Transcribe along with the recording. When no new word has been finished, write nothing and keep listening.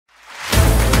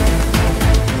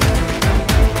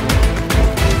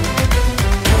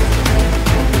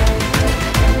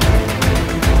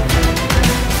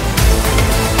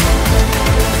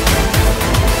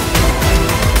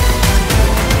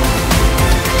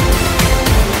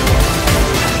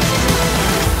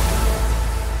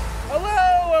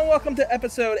to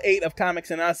episode 8 of Comics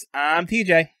and Us. I'm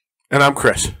TJ. And I'm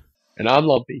Chris. And I'm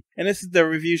Lumpy. And this is the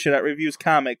review show that reviews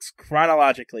comics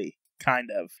chronologically,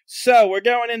 kind of. So, we're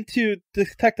going into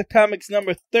Detective Comics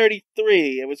number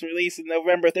 33. It was released on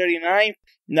November 1939.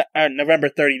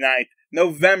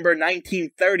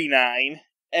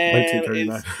 And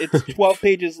it's 12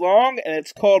 pages long, and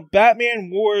it's called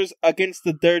Batman Wars Against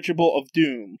the Dirigible of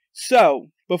Doom. So,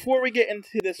 before we get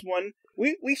into this one,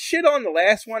 we shit on the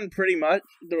last one pretty much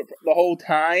the whole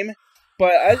time,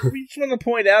 but we just want to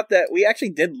point out that we actually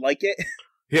did like it.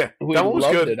 Yeah, that one was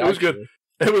good. It was good.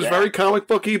 It was very comic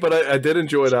booky, but I did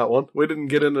enjoy that one. We didn't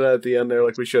get into that at the end there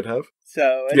like we should have.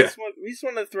 So, we just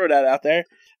wanted to throw that out there.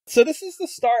 So this is the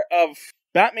start of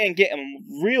Batman getting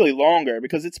really longer,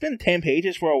 because it's been 10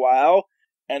 pages for a while,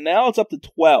 and now it's up to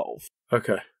 12.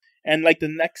 Okay. And like the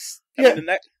next... Go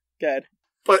ahead.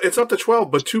 But it's up to 12,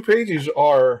 but 2 pages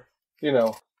are,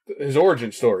 his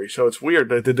origin story, so it's weird.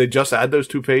 Did they just add those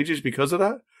 2 pages because of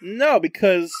that? No,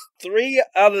 because 2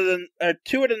 of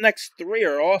the next 3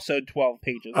 are also 12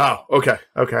 pages. Oh, okay.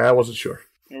 Okay, I wasn't sure.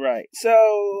 Right. So,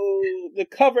 the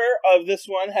cover of this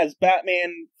one has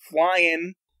Batman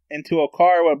flying into a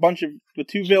car with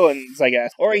 2 villains, I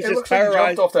guess. Or he's just terrorized. Like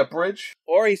he jumped off that bridge.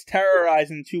 Or he's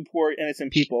terrorizing 2 poor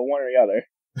innocent people, one or the other.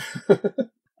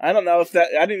 I don't know if that...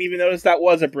 I didn't even notice that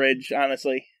was a bridge,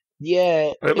 honestly.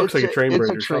 Yeah. It looks like a train bridge or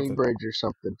something. It's a train bridge or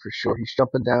something, for sure. He's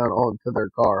jumping down onto their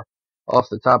car off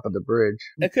the top of the bridge.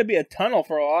 It could be a tunnel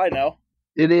for all I know.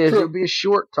 It is. It'll be a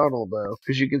short tunnel, though,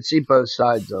 because you can see both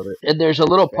sides of it. And there's a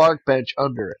little park bench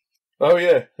under it. Oh,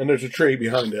 yeah. And there's a tree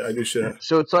behind it. I do see that.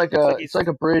 So it's like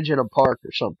a bridge in a park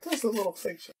or something. That's a little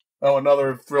thing. Oh,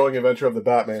 another thrilling adventure of the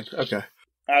Batman. Okay.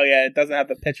 Oh, yeah, it doesn't have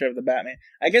the picture of the Batman.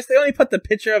 I guess they only put the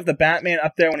picture of the Batman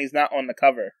up there when he's not on the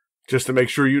cover. Just to make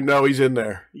sure you know he's in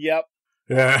there. Yep.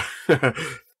 Yeah.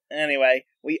 Anyway,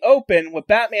 we open with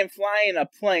Batman flying a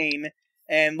plane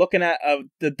and looking at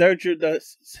the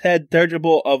head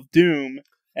dirigible of Doom,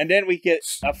 and then we get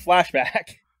a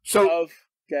flashback of...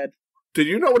 Good. Did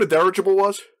you know what a dirigible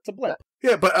was? It's a blimp.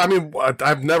 Yeah, but I mean,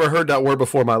 I've never heard that word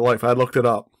before in my life. I looked it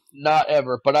up. Not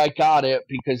ever, but I got it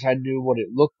because I knew what it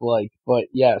looked like. But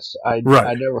yes, I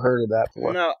never heard of that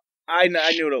before. No, I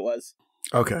knew what it was.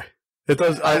 Okay. It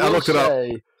does. I looked it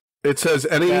up. It says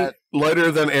any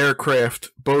lighter than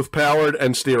aircraft, both powered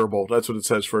and steerable. That's what it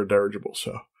says for a dirigible.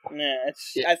 So yeah,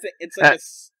 I think it's like a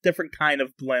different kind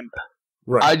of blimp.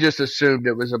 Right. I just assumed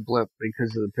it was a blimp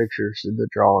because of the pictures in the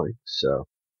drawing. So.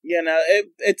 Yeah, no,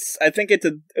 I think it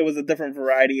was a different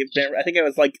variety. I think it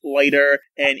was like lighter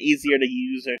and easier to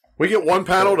use. We get one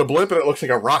panel to blimp and it looks like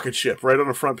a rocket ship right on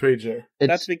the front page there.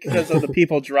 That's because of the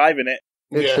people driving it.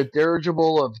 It's the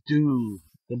Dirigible of Doom.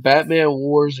 The Batman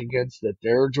Wars Against the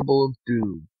Dirigible of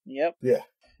Doom. Yep. Yeah.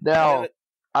 Now,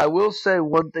 I will say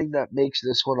one thing that makes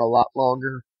this one a lot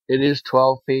longer. It is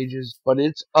 12 pages, but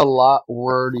it's a lot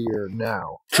wordier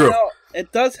now. True. Well,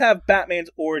 it does have Batman's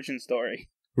origin story.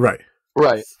 Right.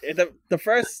 Right. The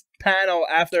first panel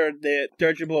after the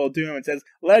Dirigible of Doom, it says,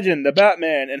 Legend, the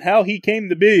Batman, and how he came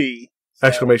to be. So,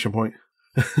 exclamation point.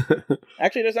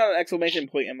 Actually, there's not an exclamation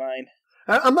point in mine.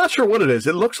 I'm not sure what it is.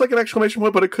 It looks like an exclamation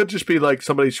point, but it could just be like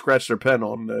somebody scratched their pen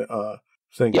on the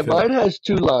thing. Yeah, mine has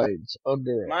 2 lines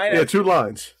under it. 2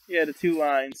 lines. Yeah, the 2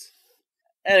 lines.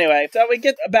 Anyway, so we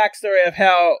get a backstory of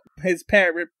how his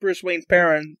parent, Bruce Wayne's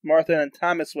parents, Martha and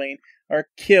Thomas Wayne, are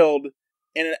killed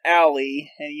in an alley,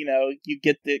 and you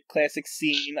get the classic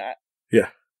scene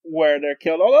where they're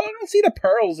killed. Although I don't see the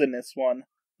pearls in this one.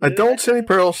 I don't see any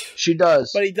pearls. She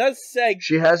does. But he does say...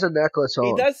 She has a necklace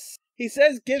on. He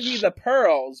says, give me the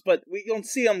pearls, but we don't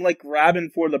see him, like,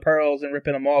 grabbing for the pearls and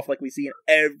ripping them off like we see in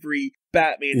every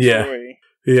Batman story.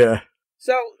 Yeah.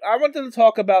 So, I wanted to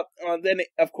talk about... then,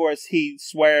 of course, he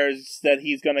swears that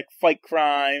he's going to fight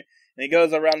crime, and he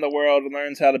goes around the world and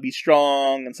learns how to be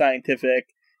strong and scientific.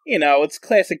 It's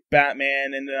classic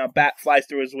Batman, and a bat flies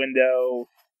through his window.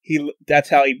 That's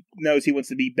how he knows he wants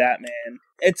to be Batman.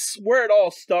 It's where it all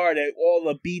started. All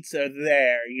the beats are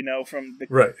there, from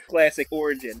the classic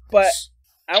origin. But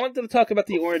I wanted to talk about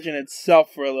the origin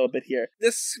itself for a little bit here.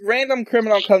 This random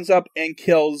criminal comes up and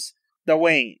kills the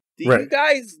Wayne. Do you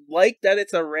guys like that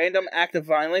it's a random act of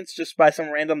violence just by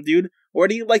some random dude? Or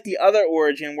do you like the other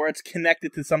origin where it's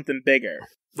connected to something bigger?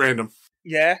 Random.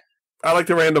 Yeah? I like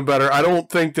the random better. I don't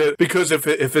think that, because if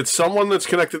it's someone that's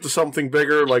connected to something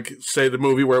bigger, like, say, the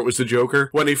movie where it was the Joker,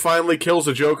 when he finally kills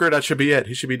the Joker, that should be it.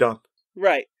 He should be done.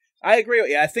 Right. I agree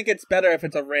with you. I think it's better if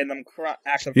it's a random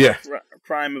act of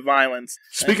crime and violence.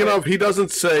 Speaking of, he doesn't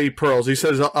say pearls. He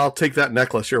says, I'll take that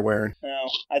necklace you're wearing. No,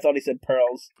 I thought he said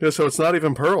pearls. Yeah, so it's not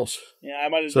even pearls. Yeah, I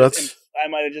might have I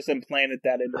might have just implanted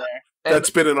that in there. That's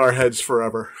been in our heads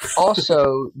forever.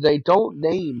 Also, they don't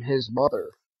name his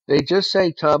mother. They just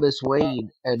say Thomas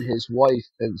Wayne and his wife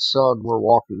and son were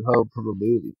walking home from a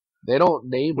movie. They don't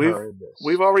name her in this.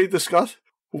 We've already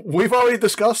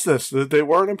discussed this, that they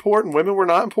weren't important. Women were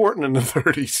not important in the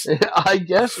 30s. I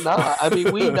guess not. I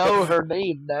mean, we know her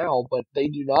name now, but they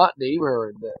do not name her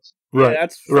in this. Right. Yeah,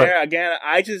 that's fair. Right. Again,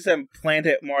 I just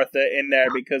implanted Martha in there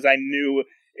because I knew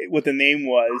what the name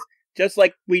was. Just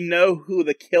like we know who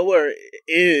the killer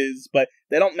is, but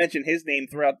they don't mention his name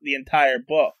throughout the entire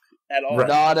book at all. Right.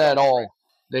 Not at all.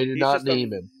 They do not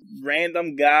name him.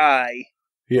 Random guy.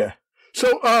 Yeah.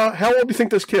 So, how old do you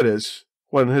think this kid is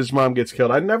when his mom gets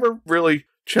killed? I never really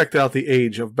checked out the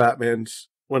age of Batman's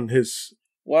when his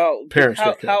parents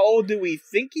get killed. How old do we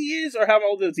think he is, or how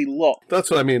old does he look?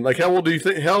 That's what I mean. Like, how old do you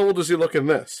think? How old does he look in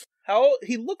this? How old?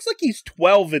 He looks like he's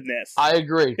 12 in this. I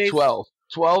agree. 12.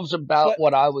 12's about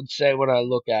what I would say when I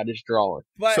look at his drawing.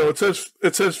 But, so it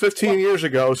says 15 years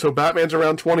ago. So Batman's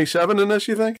around 27 in this.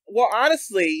 You think? Well,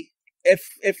 honestly, if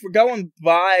we're going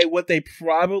by what they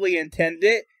probably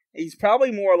intended, he's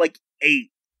probably more like 8.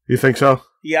 You think so?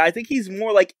 Yeah, I think he's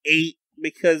more like 8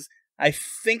 because I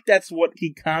think that's what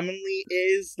he commonly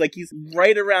is. Like, he's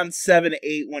right around 7,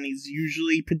 8 when he's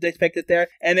usually depicted there.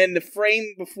 And in the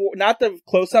frame before, not the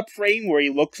close-up frame where he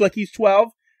looks like he's 12,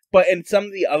 but in some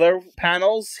of the other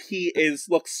panels, he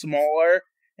looks smaller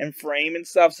in frame and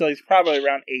stuff, so he's probably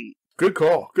around 8. Good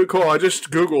call. Good call. I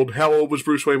just Googled how old was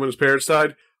Bruce Wayne when his parents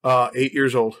died. 8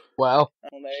 years old. Wow.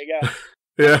 Well, there you go.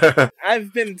 Yeah.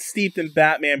 I've been steeped in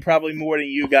Batman probably more than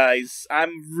you guys.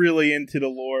 I'm really into the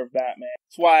lore of Batman.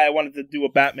 That's why I wanted to do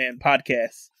a Batman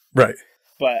podcast. Right.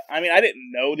 But, I mean, I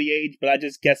didn't know the age, but I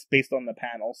just guessed based on the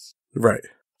panels. Right.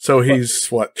 So he's,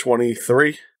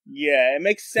 23? Yeah, it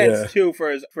makes sense, too,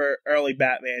 for early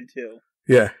Batman, too.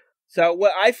 Yeah. So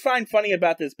what I find funny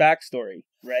about this backstory,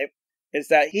 right, is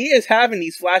that he is having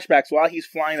these flashbacks while he's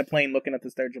flying a plane looking at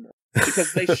this dirigible.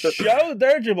 Because they show the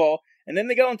dirigible, and then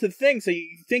they go into things, so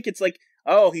you think it's like,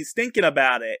 oh, he's thinking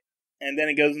about it. And then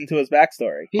it goes into his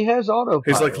backstory. He has autopilot.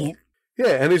 He's like,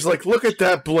 and he's like, look at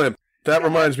that blimp. That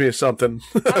reminds me of something.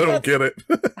 I don't get it.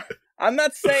 I'm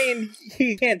not saying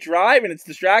he can't drive and it's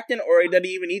distracting or that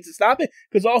he even needs to stop it,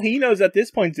 because all he knows at this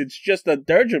point is it's just a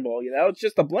dirigible, it's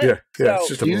just a blimp. Yeah, it's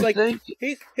just a blimp. Do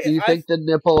you think the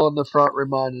nipple on the front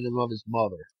reminded him of his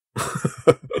mother?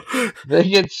 I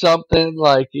think it's something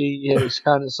like it was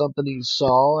kind of something he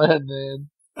saw, and then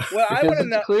I want to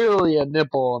know. Clearly a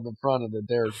nipple on the front of the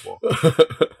dirigible.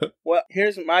 Well,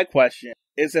 here's my question: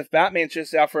 is if Batman's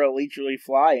just out for a leisurely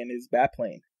fly in his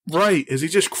Batplane? Right? Is he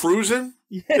just cruising?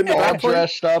 In the all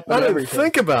dressed up. And I didn't everything.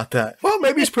 think about that. Well,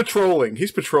 maybe he's patrolling.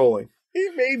 He's patrolling.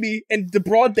 Maybe in the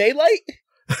broad daylight.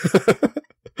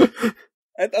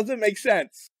 That doesn't make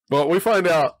sense. Well, we find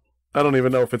out. I don't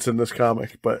even know if it's in this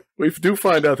comic, but we do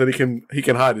find out that he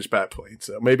can hide his Batplane.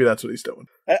 So maybe that's what he's doing.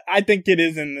 I think it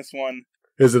is in this one.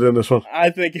 Is it in this one? I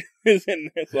think it is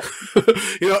in this one.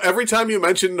 Every time you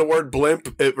mention the word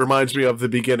blimp, it reminds me of the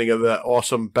beginning of that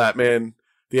awesome Batman,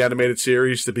 the animated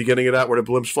series, the beginning of that where the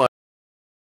blimps fly.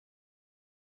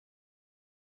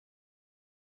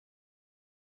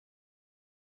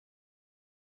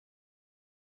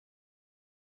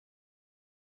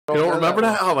 You don't remember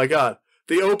that? Oh my god.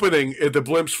 The opening, the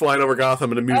blimps flying over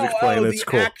Gotham and the music playing, it's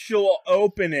cool. The actual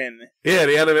opening. Yeah,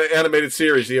 the animated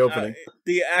series, the opening.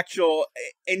 The actual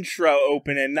intro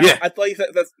opening. Yeah. I thought you said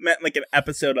that meant like an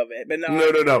episode of it. But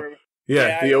No.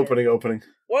 Yeah, the opening.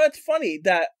 Well, it's funny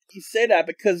that you say that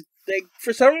because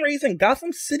for some reason,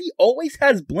 Gotham City always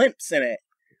has blimps in it.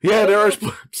 Yeah, there are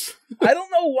blimps. I don't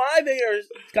know why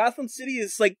Gotham City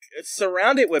is like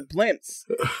surrounded with blimps.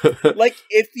 Like,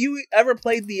 if you ever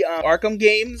played the Arkham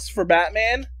games for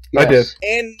Batman, I did.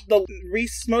 And the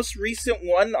most recent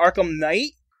one, Arkham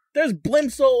Knight, there's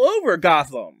blimps all over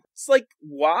Gotham. It's like,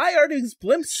 why are these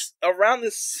blimps around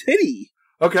the city?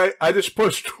 Okay, I just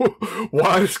pushed.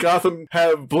 Why does Gotham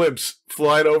have blimps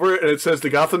flying over it? And it says the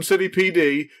Gotham City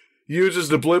PD uses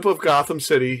the blimp of Gotham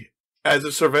City as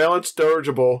a surveillance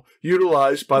dirigible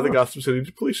utilized by the Gotham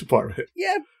City Police Department.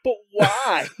 Yeah, but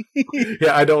why?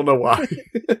 Yeah, I don't know why.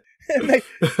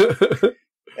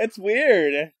 It's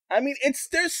weird. I mean,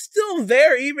 they're still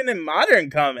there even in modern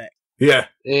comic. Yeah.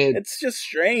 It's just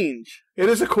strange. It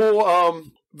is a cool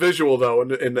visual, though,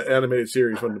 in the animated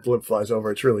series when the blimp flies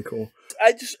over. It's really cool.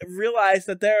 I just realized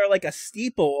that they're like a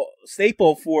staple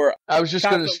for... I was just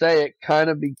going to say, it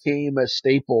kind of became a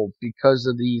staple because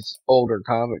of these older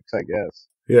comics, I guess.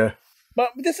 Yeah. But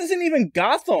this isn't even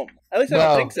Gotham. At least I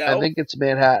don't think so. I think it's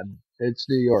Manhattan. It's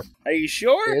New York. Are you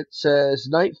sure? It says,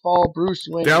 Nightfall, Bruce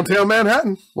Wayne. Downtown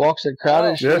Manhattan. Walks a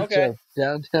crowded street okay.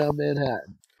 downtown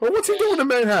Manhattan. Well, what's he doing in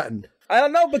Manhattan? I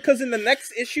don't know, because in the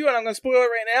next issue, and I'm going to spoil it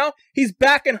right now, he's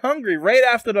back and hungry right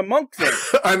after the monk thing.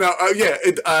 I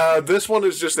know. This one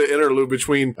is just an interlude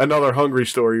between another hungry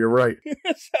story. You're right.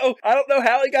 So I don't know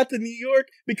how he got to New York,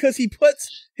 because he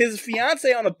puts his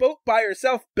fiance on a boat by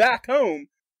herself back home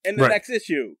in the next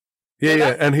issue.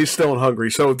 Yeah, and he's still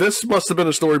hungry. So this must have been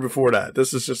a story before that.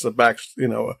 This is just a back,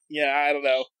 Yeah, I don't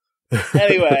know.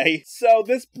 Anyway, so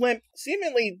this blimp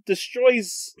seemingly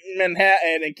destroys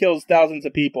Manhattan and kills thousands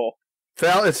of people.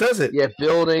 It says it. Yeah,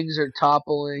 buildings are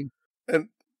toppling. And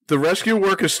the rescue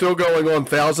work is still going on.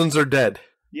 Thousands are dead.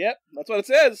 Yep, that's what it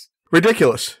says.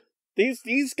 Ridiculous.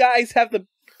 These guys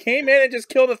came in and just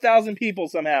killed 1,000 people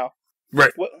somehow.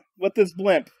 Right. With this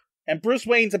blimp. And Bruce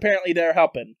Wayne's apparently there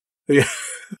helping. Yeah.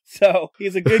 So,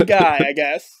 he's a good guy, I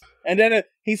guess. And then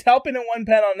he's helping in one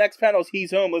panel, next panel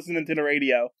he's home listening to the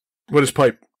radio. With his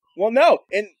pipe. Well, no.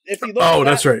 And if you look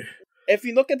that's right. If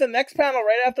you look at the next panel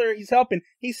right after he's helping,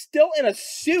 he's still in a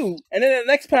suit. And then the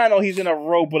next panel, he's in a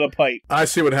robe with a pipe. I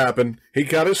see what happened. He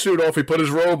got his suit off, he put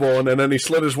his robe on, and then he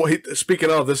slid his wall. Speaking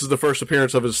of, this is the first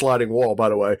appearance of his sliding wall, by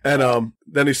the way. And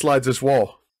then he slides this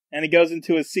wall. And he goes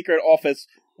into his secret office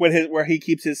where he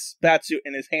keeps his bat suit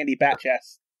in his handy bat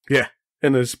chest. Yeah.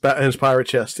 In his pirate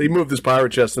chest. He moved his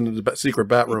pirate chest into the secret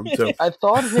bat room, too. I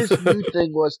thought his new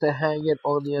thing was to hang it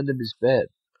on the end of his bed.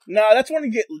 No, that's when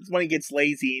he gets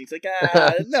lazy. He's like,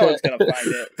 no one's gonna find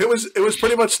it. It was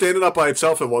pretty much standing up by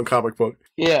itself in one comic book.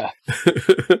 Yeah.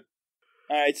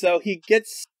 Alright, so he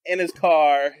gets in his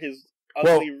car, his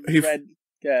ugly red...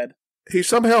 Good. He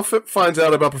somehow finds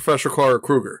out about Professor Carter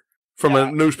Kruger from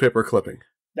a newspaper clipping.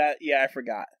 I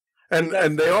forgot.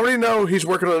 And they already know he's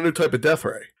working on a new type of death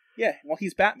ray. Yeah, well,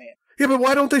 he's Batman. Yeah, but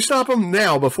why don't they stop him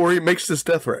now before he makes this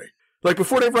death ray? Like,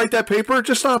 before they write that paper,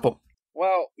 just stop him.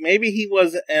 Well, maybe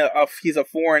he's a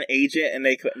foreign agent and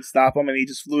they couldn't stop him and he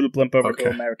just flew the blimp over to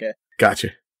America.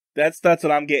 Gotcha. That's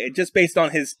what I'm getting. Just based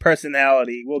on his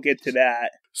personality. We'll get to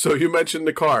that. So you mentioned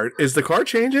the car. Is the car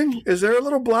changing? Is there a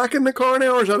little black in the car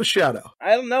now, or is that a shadow?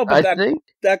 I don't know, but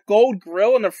that gold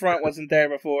grill in the front wasn't there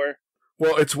before.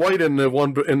 Well, it's white in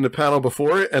the panel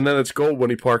before it, and then it's gold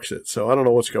when he parks it. So I don't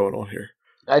know what's going on here.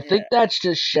 I think that's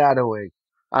just shadowing.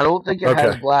 I don't think it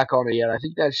has black on it yet. I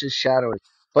think that's just shadowing.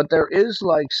 But there is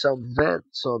like some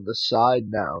vents on the side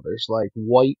now. There's like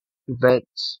white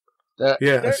vents.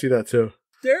 I see that too.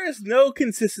 There is no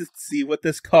consistency with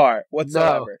this car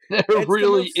whatsoever. No, there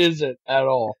really isn't at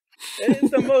all. It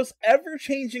is the most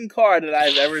ever-changing car that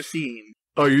I've ever seen.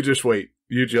 Oh, you just wait.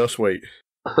 You just wait.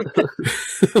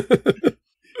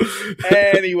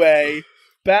 Anyway,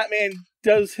 Batman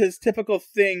does his typical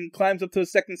thing, climbs up to a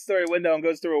second-story window and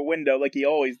goes through a window like he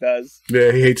always does.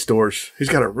 Yeah, he hates doors. He's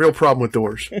got a real problem with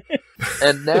doors.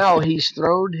 And now he's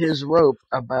thrown his rope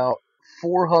about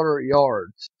 400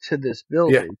 yards to this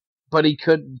building, but he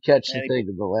couldn't catch the thing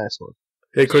in the last one.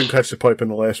 He couldn't catch the pipe in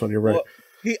the last one, you're right. Well,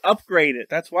 he upgraded.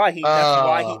 That's why he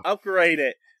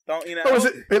upgraded. Don't you know? Oh,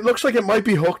 it looks like it might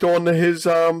be hooked onto his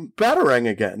Batarang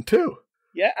again, too.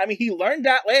 Yeah, I mean, he learned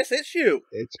that last issue.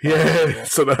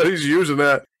 So now he's using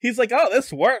that. He's like, oh,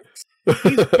 this works.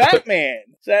 He's Batman.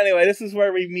 So anyway, this is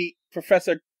where we meet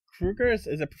Professor Kruger. Is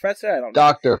it Professor? I don't know.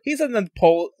 Doctor. He's in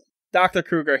Dr.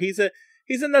 Kruger. He's in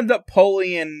the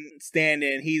Napoleon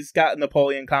stand-in. He's got a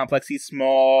Napoleon complex. He's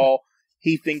small.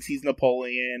 He thinks he's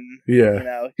Napoleon. Yeah. You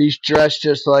know? He's dressed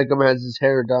just like him, has his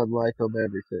hair done like him,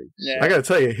 everything. Yeah. I gotta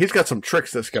tell you, he's got some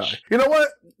tricks, this guy. You know what?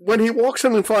 When he walks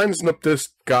in and finds this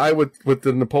guy with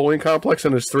the Napoleon complex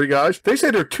and his 3 guys, they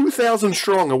say they're 2,000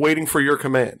 strong and waiting for your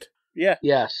command. Yeah.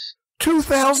 Yes.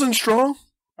 2,000 strong?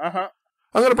 Uh-huh.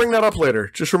 I'm gonna bring that up later.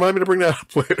 Just remind me to bring that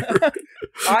up later.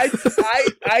 I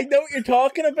know what you're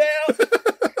talking about.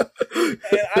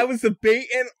 And I was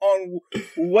debating on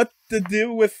what to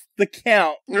do with the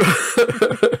count.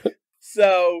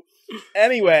 So,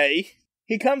 anyway,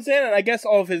 he comes in and I guess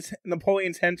all of his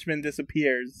Napoleon's henchmen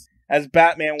disappears as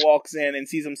Batman walks in and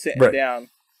sees him sitting down.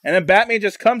 And then Batman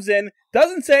just comes in,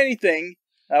 doesn't say anything.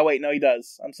 Oh, wait, no, he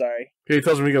does. I'm sorry. He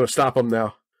tells him he's gonna stop him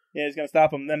now. Yeah, he's gonna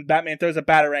stop him. Then Batman throws a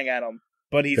Batarang at him.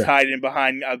 But he's hiding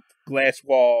behind a glass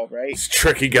wall, right? He's a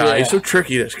tricky guy. Yeah. He's so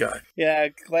tricky, this guy. Yeah,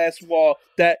 glass wall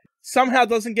that somehow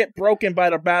doesn't get broken by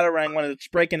the Batarang when it's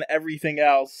breaking everything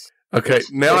else. Okay,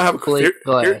 now I have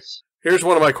a here's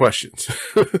one of my questions.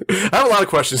 I have a lot of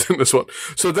questions in this one.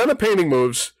 So then a painting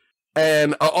moves,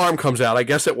 and an arm comes out. I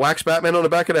guess it whacks Batman on the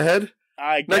back of the head?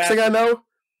 Next thing I know,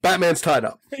 Batman's tied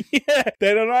up. Yeah,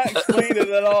 they do not explain it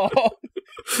at all.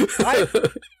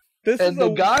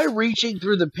 The guy reaching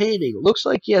through the painting looks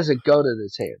like he has a gun in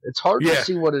his hand. It's hard to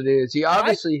see what it is. He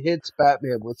obviously hits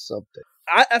Batman with something.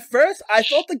 At first, I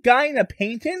thought the guy in the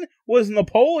painting was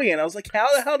Napoleon. I was like, how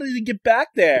the hell did he get back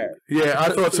there? Yeah, I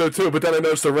thought so too, but then I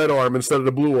noticed the red arm instead of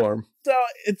the blue arm. So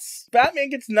it's Batman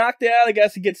gets knocked out, I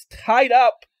guess he gets tied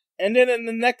up, and then in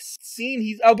the next scene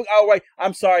he's right,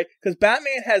 I'm sorry, because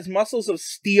Batman has muscles of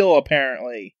steel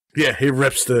apparently. Yeah, he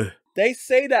rips the... They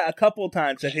say that a couple of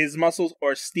times, that his muscles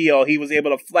are steel, he was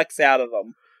able to flex out of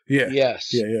them. Yeah.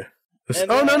 Yes. Yeah. And,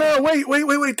 no,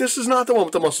 wait. This is not the one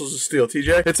with the muscles of steel,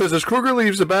 TJ. It says, as Kruger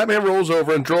leaves, the Batman rolls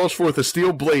over and draws forth a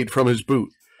steel blade from his boot.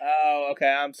 Oh, okay,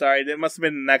 I'm sorry. It must have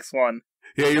been the next one.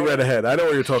 Yeah, you read ahead. I know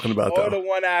what you're talking about, Or though. the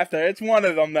one after. It's one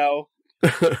of them, though.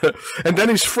 And then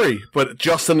he's free, but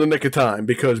just in the nick of time,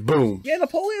 because boom. Yeah,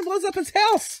 Napoleon blows up his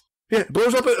house. Yeah,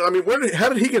 blows up. I mean, how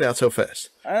did he get out so fast?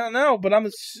 I don't know, but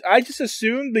I just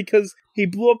assumed because he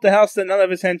blew up the house that none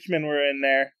of his henchmen were in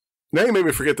there. Now you made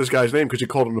me forget this guy's name because you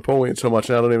called him Napoleon so much,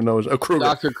 and I don't even know his... Oh, Kruger.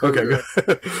 Dr. Kruger.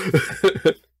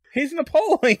 Okay. He's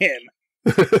Napoleon.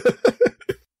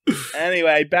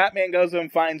 Anyway, Batman goes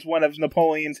and finds one of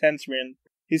Napoleon's henchmen.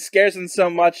 He scares him so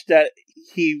much that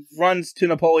he runs to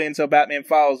Napoleon, so Batman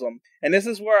follows him. And this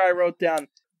is where I wrote down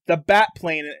the bat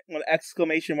plane with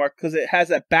exclamation mark, because it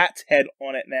has a bat's head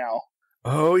on it now.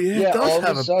 Oh, yeah, it does all have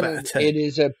of a sudden, bat's head. it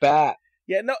is a bat.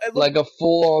 Yeah, no, it looks Like a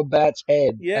full-on bat's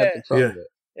head at the front of it.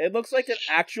 It looks like an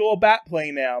actual bat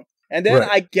plane now. And then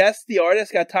I guess the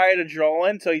artist got tired of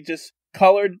drawing, so he just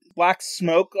colored black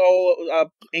smoke,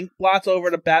 ink blots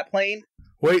over the bat plane.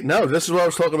 Wait, no, this is what I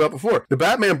was talking about before. The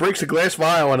Batman breaks a glass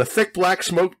vial and a thick black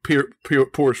smoke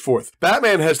pours forth.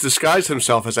 Batman has disguised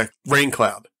himself as a rain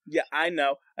cloud. Yeah, I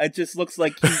know. It just looks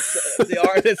like the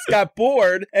artist got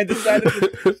bored and decided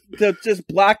to just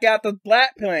black out the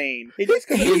black plane.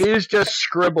 It is just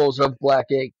scribbles of black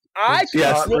ink. I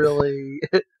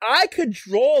could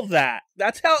draw that.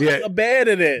 That's how bad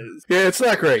it is. Yeah, it's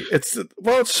not great. It's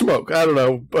smoke. I don't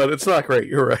know, but it's not great.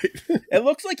 You're right. It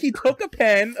looks like he took a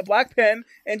black pen,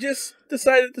 and just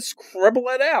decided to scribble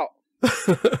it out.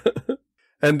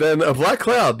 And then a black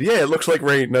cloud. Yeah, it looks like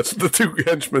rain. That's what the two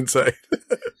henchmen say.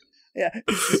 Yeah.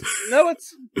 No,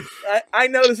 I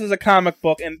know this is a comic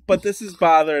book, but this is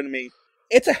bothering me.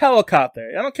 It's a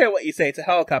helicopter. I don't care what you say. It's a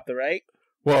helicopter, right?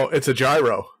 Well, it's a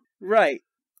gyro. Right.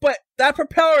 But that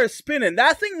propeller is spinning.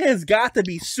 That thing has got to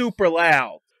be super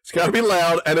loud. It's got to be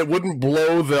loud, and it wouldn't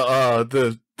blow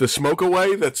the smoke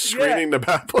away that's screening the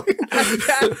batplane.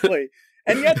 Exactly.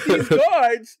 And yet these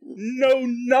guards know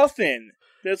nothing.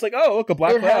 It's like, oh, look, a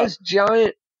black cloud. It has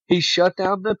giant... He shut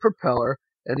down the propeller,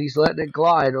 and he's letting it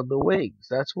glide on the wings.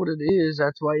 That's what it is.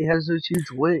 That's why he has those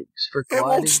huge wings for gliding. It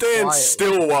won't stand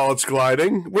still while it's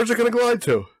gliding. Where's it going to glide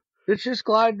to? It's just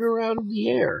gliding around in the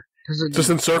air. Just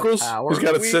in circles? He's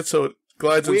got it sit so it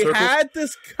glides in circles? We had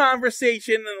this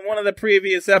conversation in one of the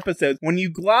previous episodes. When you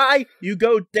glide, you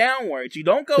go downwards. You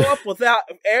don't go up without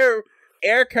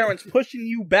air currents pushing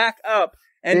you back up.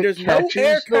 And there's no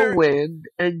air current. The wind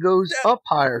and goes up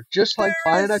higher, just like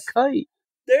flying a kite.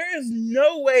 There is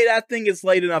no way that thing is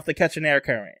light enough to catch an air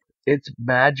current. It's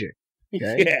magic.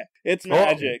 Okay? Yeah, it's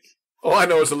magic. All I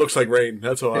know is it looks like rain.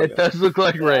 That's all I know. It does look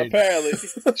like rain. Apparently.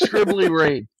 Scribbly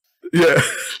rain. Yeah.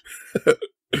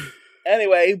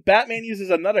 Anyway, Batman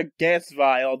uses another gas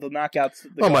vial to knock out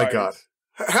the guards. My God.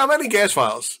 How many gas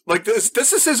vials? Like, this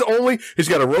is his only... He's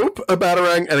got a rope, a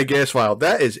batarang, and a gas vial.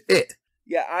 That is it.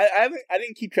 Yeah, I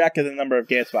didn't keep track of the number of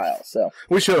gas vials, so...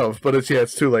 We should have, but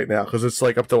it's too late now, because it's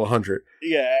like up to 100.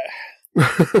 Yeah.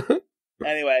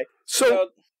 Anyway. So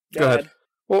go ahead.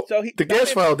 Well, the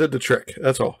gas vial did the trick,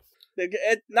 that's all.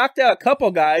 It knocked out a couple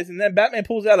guys, and then Batman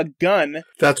pulls out a gun.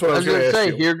 That's what I was going to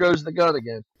say. Here goes the gun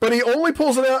again. But he only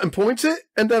pulls it out and points it,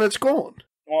 and then it's gone.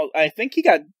 Well, I think he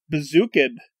got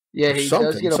bazookaed. Yeah, he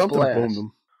does get a blast. Boomed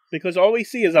him. Because all we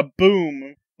see is a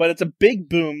boom, but it's a big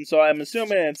boom, so I'm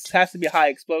assuming it has to be high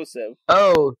explosive.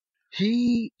 Oh,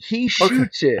 he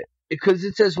shoots it. Because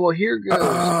it says, well, here goes.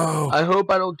 Oh. I hope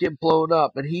I don't get blown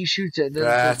up. And he shoots it, and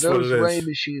then those ray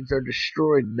machines are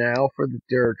destroyed now for the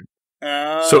Dirigible.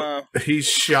 So he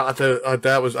shot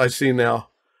I see now.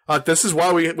 This is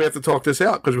why we have to talk this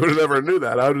out, because we would have never knew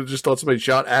that. I would have just thought somebody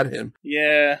shot at him.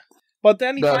 Yeah. But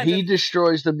then he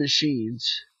destroys the machines.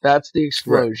 That's the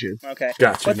explosion. Right. Okay.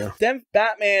 Gotcha. But then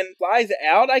Batman flies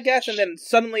out, I guess, and then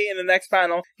suddenly in the next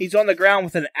panel, he's on the ground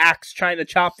with an axe trying to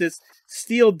chop this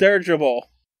steel dirigible.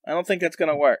 I don't think that's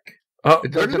going to work.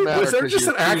 It doesn't matter. Was there just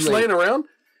an axe laying around?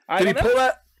 Did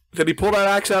he pull that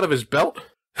axe out of his belt?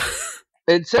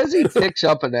 It says he picks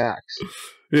up an axe.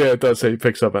 Yeah, it does say he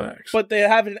picks up an axe. But they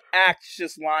have an axe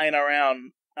just lying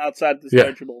around outside this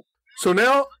dirigible. So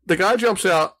now the guy jumps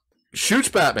out, shoots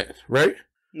Batman, right?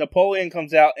 Napoleon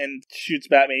comes out and shoots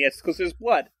Batman, yes, because there's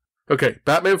blood. Okay,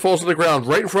 Batman falls to the ground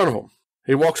right in front of him.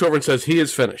 He walks over and says, he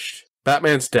is finished.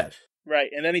 Batman's dead. Right,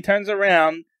 and then he turns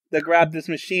around to grab this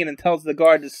machine and tells the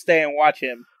guard to stay and watch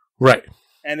him. Right.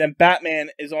 And then Batman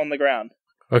is on the ground.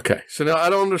 Okay, so now I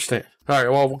don't understand. All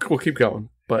right, well, we'll keep going.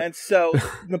 But And so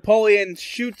Napoleon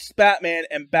shoots Batman,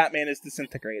 and Batman is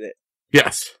disintegrated.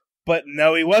 yes. But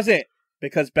no, he wasn't,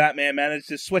 because Batman managed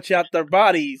to switch out their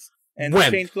bodies and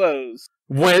change clothes.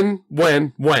 When?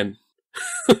 Well,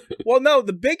 no,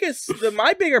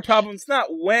 my bigger problem is not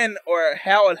when or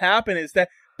how it happened, is that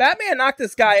Batman knocked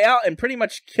this guy out and pretty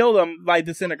much killed him by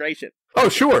disintegration. Oh,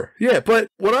 sure. Yeah, but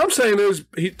what I'm saying is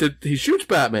he shoots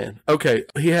Batman. Okay,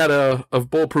 he had a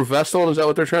bulletproof vest on. Is that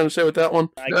what they're trying to say with that one?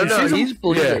 No, he's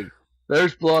bleeding. Yeah.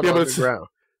 There's blood on the ground.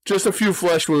 Just a few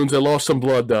flesh wounds. They lost some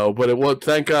blood, though. But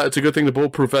thank God, it's a good thing the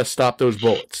bulletproof vest stopped those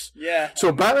bullets. Yeah.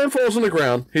 So Batman falls on the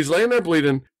ground. He's laying there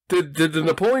bleeding. Did the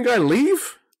Napoleon guy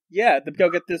leave? Yeah, to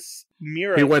go get this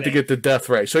mirror. He went to get the death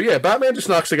ray. So yeah, Batman just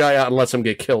knocks the guy out and lets him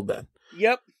get killed then.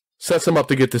 Yep. Sets him up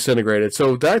to get disintegrated.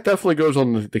 So that definitely goes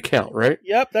on the count, right?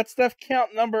 Yep, that's death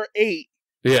count number 8.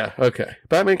 Yeah, okay.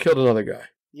 Batman killed another guy.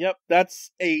 Yep,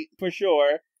 that's 8 for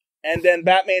sure. And then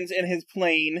Batman's in his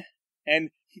plane, and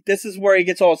this is where he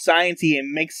gets all sciencey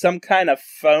and makes some kind of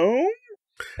foam.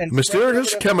 And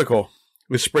mysterious chemical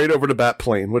is sprayed over the bat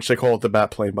plane, which they call it the bat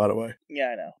plane, by the way. Yeah,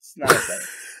 I know. It's not a plane.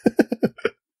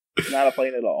 It's not a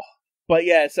plane at all. But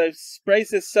yeah, so sprays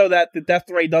this so that the death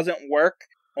ray doesn't work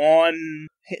on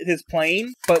his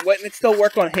plane, but when it still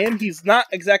work on him, he's not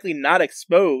exactly not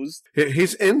exposed.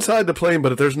 He's inside the plane,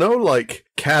 but there's no,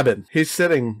 cabin. He's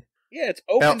sitting it's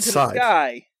open outside. To the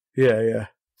sky. Yeah.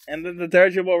 And then the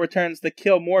dirigible returns to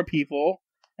kill more people,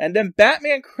 and then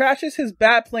Batman crashes his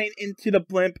Batplane into the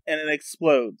blimp, and it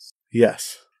explodes.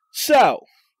 Yes. So,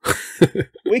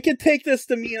 we could take this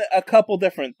to mean a couple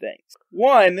different things.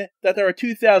 One, that there were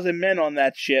 2,000 men on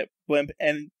that blimp,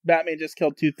 and Batman just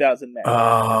killed 2,000 men.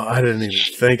 Oh, I didn't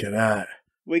even think of that.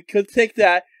 We could take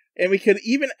that, and we could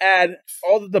even add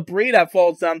all the debris that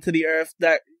falls down to the earth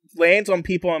that lands on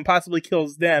people and possibly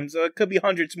kills them, so it could be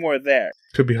hundreds more there.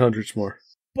 Could be hundreds more.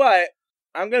 But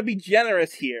I'm going to be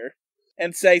generous here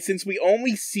and say, since we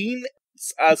only seen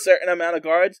a certain amount of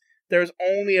guards, there's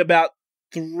only about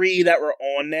 3 that were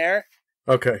on there.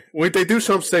 Okay. Wait, they do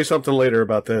say something later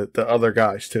about the other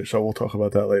guys, too, so we'll talk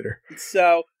about that later.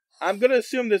 So, I'm going to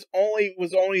assume there's only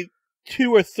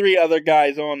 2 or 3 other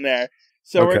guys on there.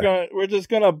 So okay. we're just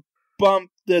going to bump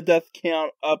the death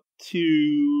count up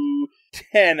to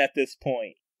 10 at this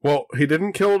point. Well, he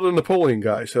didn't kill the Napoleon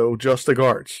guy, so just the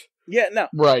guards. Yeah, no.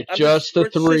 Right, just the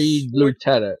 3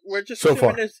 lieutenants. We're just so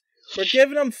far. We're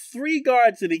giving him 3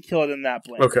 guards that he killed in that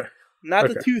blimp. Okay. Not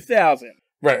the 2,000.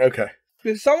 Right, okay.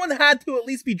 Because someone had to at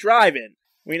least be driving.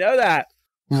 We know that.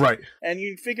 Right. And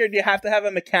you figured you have to have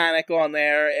a mechanic on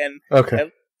there and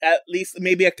at least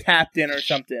maybe a captain or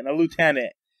something, a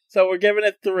lieutenant. So we're giving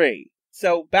it 3.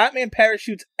 So Batman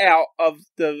parachutes out of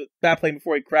the Batplane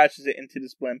before he crashes it into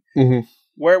this blimp,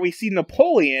 where we see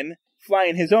Napoleon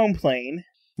flying his own plane.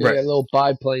 Yeah, a little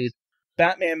biplane.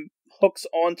 Batman hooks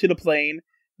onto the plane.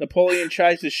 Napoleon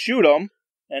tries to shoot him,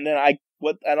 and then I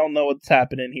don't know what's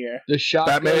happening here. The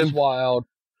shot goes wild,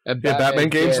 and Batman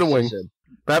gains the wing.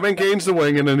 Batman gains the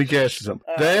wing, and then he gashes him.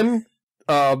 Then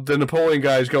the Napoleon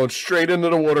guy is going straight into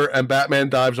the water, and Batman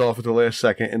dives off at the last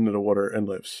second into the water and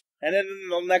lives. And then in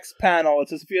the next panel,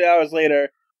 it's just a few hours later,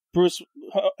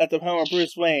 at the home of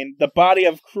Bruce Wayne, the body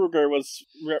of Kruger was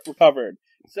recovered.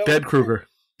 So dead Kruger.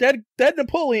 Dead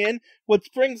Napoleon, which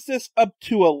brings this up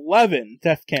to 11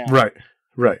 death count.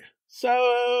 Right. So,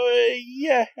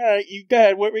 yeah, all right, you go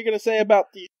ahead. What were you going to say about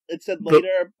it said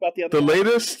later about the other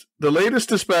The latest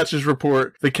dispatches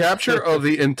report the capture of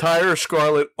the entire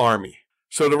Scarlet Army.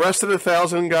 So the rest of the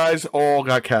 1,000 guys all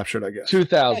got captured, I guess.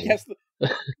 2,000.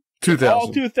 2,000.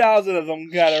 All 2,000 of them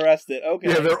got arrested. Okay.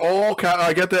 Yeah, they're all.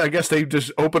 I get that. I guess they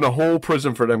just opened a whole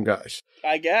prison for them guys.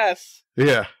 I guess.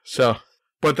 Yeah. So,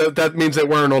 but that means they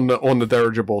weren't on the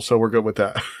dirigible, so we're good with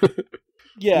that.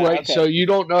 Yeah. Right. Okay. So you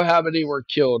don't know how many were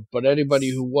killed, but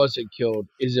anybody who wasn't killed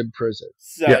is in prison.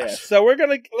 So yes. Yeah. So we're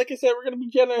gonna, like I said, we're gonna be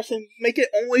generous and make it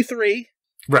only 3.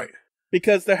 Right.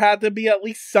 Because there had to be at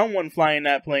least someone flying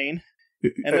that plane.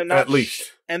 And they're not at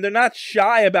least. And they're not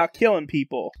shy about killing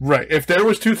people. Right. If there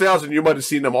was 2,000, you might have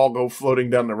seen them all go floating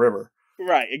down the river.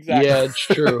 Right, exactly. Yeah, it's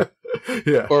true.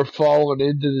 Yeah. Or falling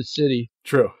into the city.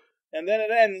 True. And then it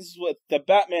ends with the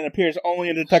Batman appears only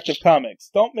in Detective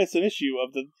Comics. Don't miss an issue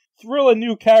of the thrilling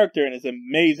new character and his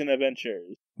amazing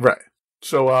adventures. Right.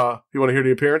 So, you want to hear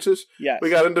the appearances? Yes. We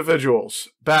got individuals.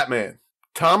 Batman.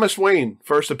 Thomas Wayne,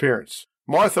 first appearance.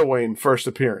 Martha Wayne, first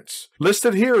appearance.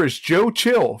 Listed here is Joe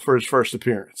Chill for his first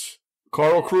appearance.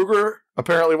 Carl Kruger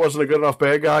apparently wasn't a good enough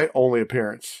bad guy, only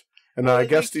appearance. And I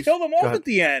guess they killed him off at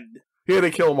the end. Yeah,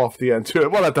 they kill him off at the end, too.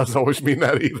 Well, that doesn't always mean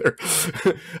that either.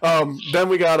 Then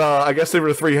we got, I guess they were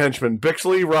the three henchmen,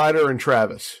 Bixley, Ryder, and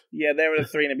Travis. Yeah, they were the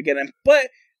three in the beginning. But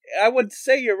I would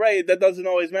say you're right, that doesn't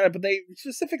always matter, but they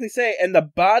specifically say, and the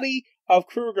body of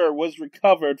Kruger was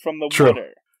recovered from the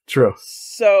water. True.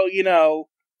 So,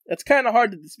 it's kind of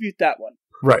hard to dispute that one.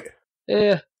 Right.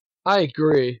 Yeah, I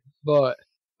agree, but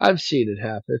I've seen it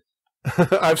happen.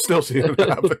 I've still seen it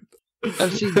happen.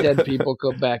 I've seen dead people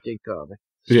come back in comics.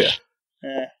 Yeah.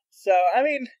 So, I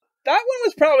mean, that one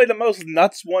was probably the most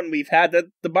nuts one we've had.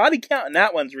 The body count in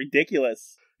that one's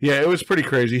ridiculous. Yeah, it was pretty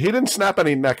crazy. He didn't snap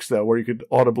any necks, though, where you could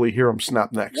audibly hear him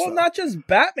snap necks. Well, though. not just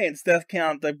Batman's death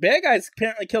count. The bad guys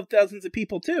apparently killed thousands of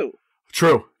people, too.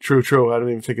 True. I didn't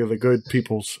even think of the good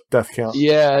people's death count.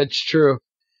 Yeah, it's true.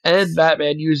 And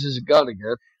Batman uses a gun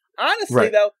again. Honestly,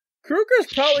 though,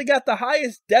 Kruger's probably got the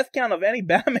highest death count of any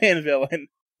Batman villain.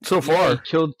 So far. He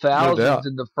killed thousands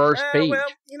in the first page. Well,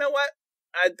 you know what?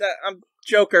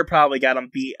 Joker probably got him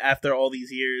beat after all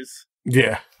these years.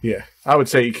 Yeah. I would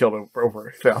say he killed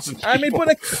over 1,000 people. I mean, but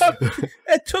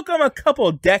it took him a couple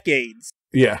of decades.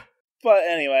 Yeah. But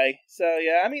anyway, so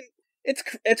yeah, I mean,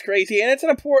 it's crazy, and it's an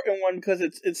important one because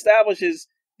it establishes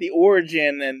the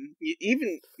origin, and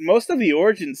even most of the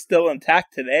origin's still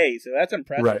intact today, so that's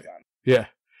impressive. Right. Yeah.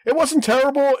 It wasn't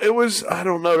terrible. It was, I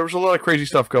don't know, there was a lot of crazy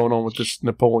stuff going on with this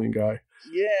Napoleon guy.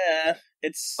 Yeah.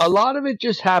 A lot of it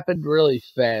just happened really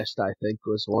fast, I think,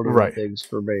 was one of the things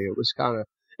for me. It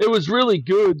was really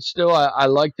good. Still, I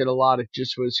liked it a lot. It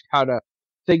just was kind of,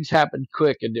 things happened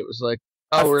quick, and it was like,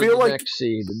 we're in the next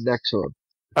scene, the next one.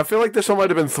 I feel like this one might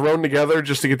have been thrown together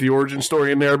just to get the origin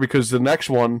story in there, because the next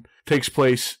one takes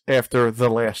place after the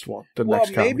last one.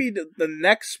 Maybe the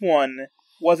next one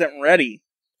wasn't ready.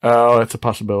 Oh, that's a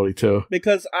possibility, too.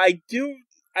 Because I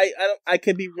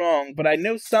could be wrong, but I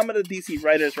know some of the DC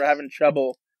writers were having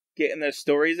trouble getting their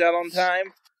stories out on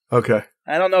time. Okay.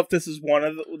 I don't know if this was one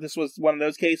of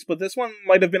those cases, but this one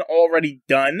might have been already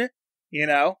done,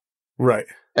 Right.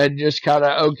 And just kind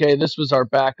of, okay, this was our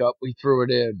backup. We threw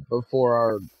it in before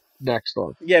our next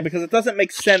one. Yeah, because it doesn't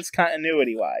make sense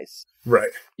continuity-wise.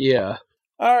 Right. Yeah.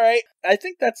 All right. I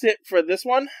think that's it for this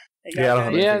one.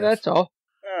 That's all.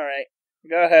 All right.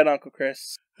 Go ahead, Uncle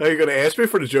Chris. Are you going to ask me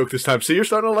for the joke this time? See, you're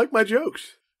starting to like my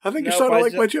jokes. I think you're starting to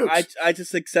like my jokes. I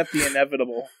just accept the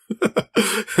inevitable.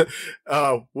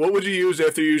 What would you use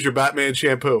after you use your Batman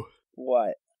shampoo?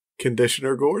 What?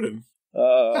 Conditioner Gordon.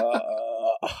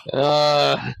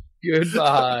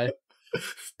 Goodbye.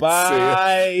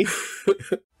 Bye.